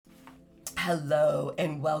Hello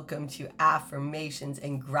and welcome to Affirmations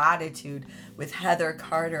and Gratitude with Heather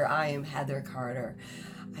Carter. I am Heather Carter.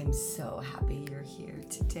 I'm so happy you're here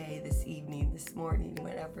today, this evening, this morning,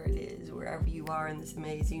 whenever it is, wherever you are in this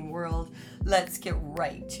amazing world. Let's get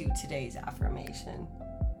right to today's affirmation.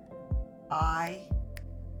 I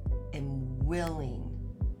am willing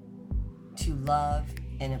to love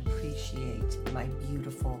and appreciate my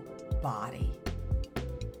beautiful body.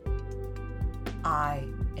 I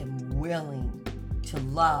am willing to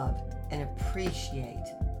love and appreciate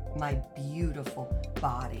my beautiful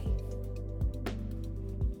body.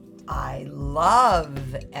 I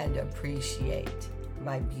love and appreciate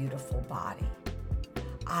my beautiful body.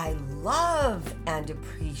 I love and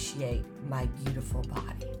appreciate my beautiful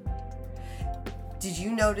body. Did you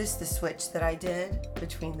notice the switch that I did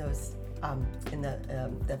between those in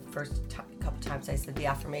the first couple times I said the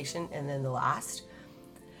affirmation and then the last?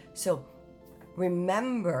 So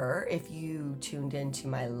remember, if you tuned into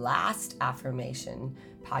my last affirmation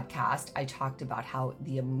podcast, I talked about how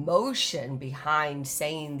the emotion behind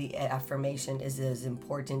saying the affirmation is as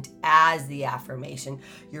important as the affirmation.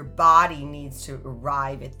 Your body needs to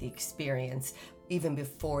arrive at the experience even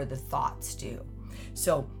before the thoughts do.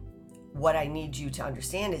 So what I need you to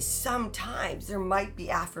understand is sometimes there might be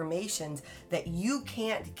affirmations that you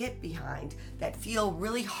can't get behind that feel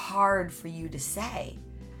really hard for you to say.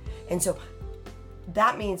 And so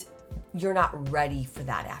that means you're not ready for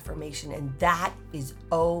that affirmation, and that is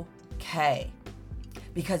okay.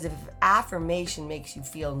 Because if affirmation makes you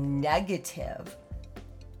feel negative,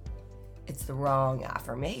 it's the wrong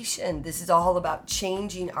affirmation. This is all about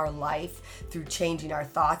changing our life through changing our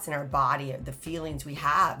thoughts and our body, the feelings we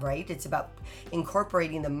have, right? It's about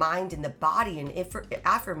incorporating the mind and the body, and if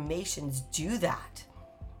affirmations do that.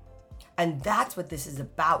 And that's what this is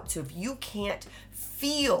about. So if you can't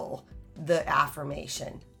feel the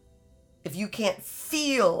affirmation, if you can't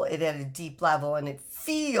feel it at a deep level and it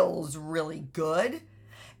feels really good,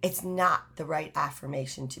 it's not the right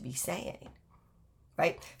affirmation to be saying,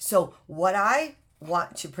 right? So what I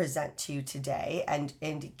want to present to you today and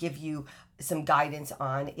give you some guidance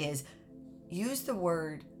on is use the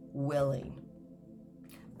word willing.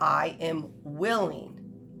 I am willing,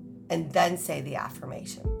 and then say the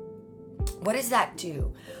affirmation. What does that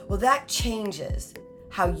do? Well, that changes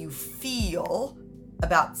how you feel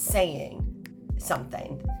about saying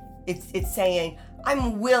something. It's saying,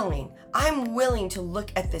 I'm willing to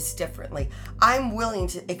look at this differently. I'm willing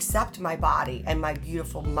to accept my body and my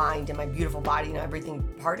beautiful mind and my beautiful body and everything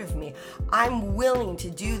part of me. I'm willing to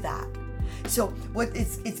do that. So what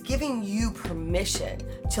it's giving you permission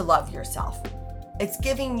to love yourself. It's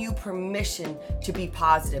giving you permission to be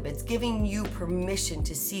positive. It's giving you permission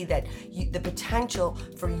to see that the potential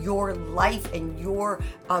for your life and your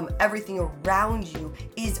everything around you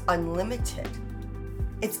is unlimited.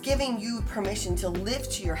 It's giving you permission to live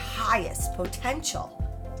to your highest potential.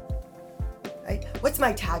 Right? What's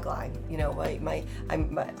my tagline?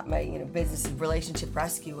 My business is relationship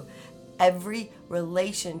rescue. Every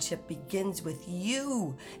relationship begins with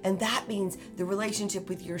you. And that means the relationship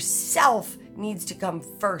with yourself needs to come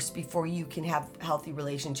first before you can have healthy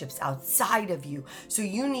relationships outside of you. So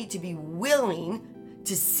you need to be willing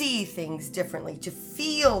to see things differently, to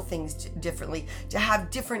feel things differently, to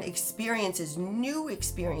have different experiences, new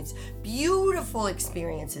experiences, beautiful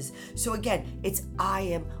experiences. So again, it's I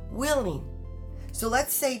am willing. So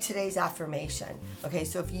let's say today's affirmation. Okay,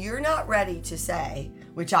 so if you're not ready to say,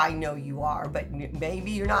 which I know you are, but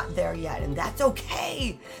maybe you're not there yet, and that's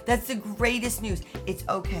okay. That's the greatest news. It's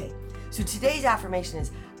okay. So today's affirmation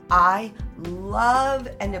is, I love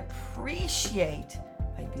and appreciate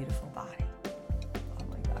my beautiful body. Oh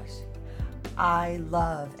my gosh. I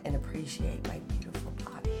love and appreciate my beautiful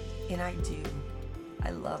body. And I do. I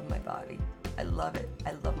love my body. I love it.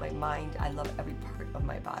 I love my mind. I love every part of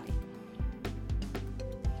my body.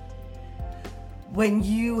 When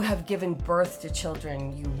you have given birth to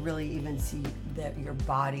children, you really even see that your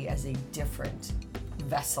body as a different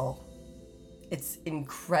vessel. It's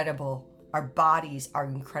incredible. Our bodies are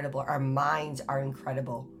incredible. Our minds are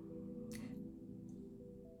incredible.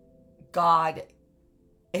 God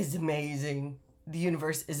is amazing. The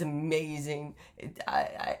universe is amazing.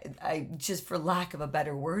 I just, for lack of a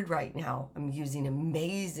better word right now, I'm using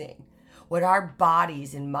amazing. What our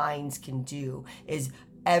bodies and minds can do is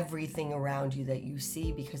everything around you that you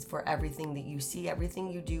see, because for everything that you see, everything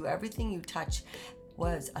you do, everything you touch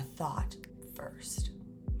was a thought first.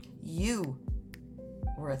 You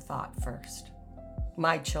were a thought first.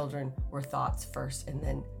 My children were thoughts first, and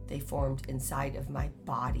then they formed inside of my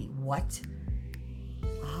body. What?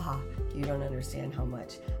 You don't understand how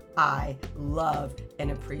much I love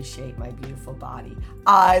and appreciate my beautiful body.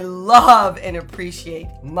 I love and appreciate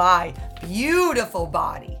my beautiful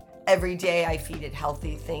body. Every day I feed it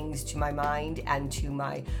healthy things to my mind and to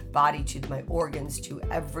my body, to my organs, to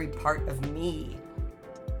every part of me.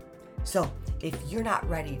 So if you're not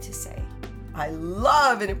ready to say, I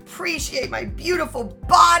love and appreciate my beautiful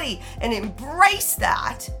body and embrace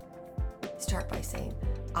that, start by saying,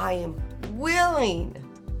 I am willing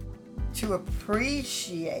to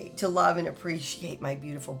love and appreciate my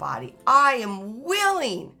beautiful body. I am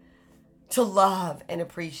willing to love and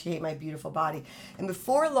appreciate my beautiful body. And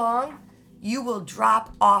before long, you will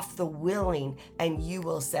drop off the willing and you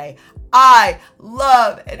will say, I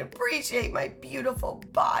love and appreciate my beautiful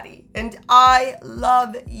body. And I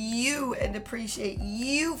love you and appreciate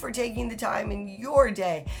you for taking the time in your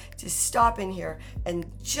day to stop in here and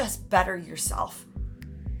just better yourself.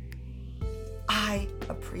 I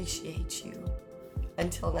appreciate you.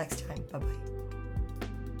 Until next time, bye-bye.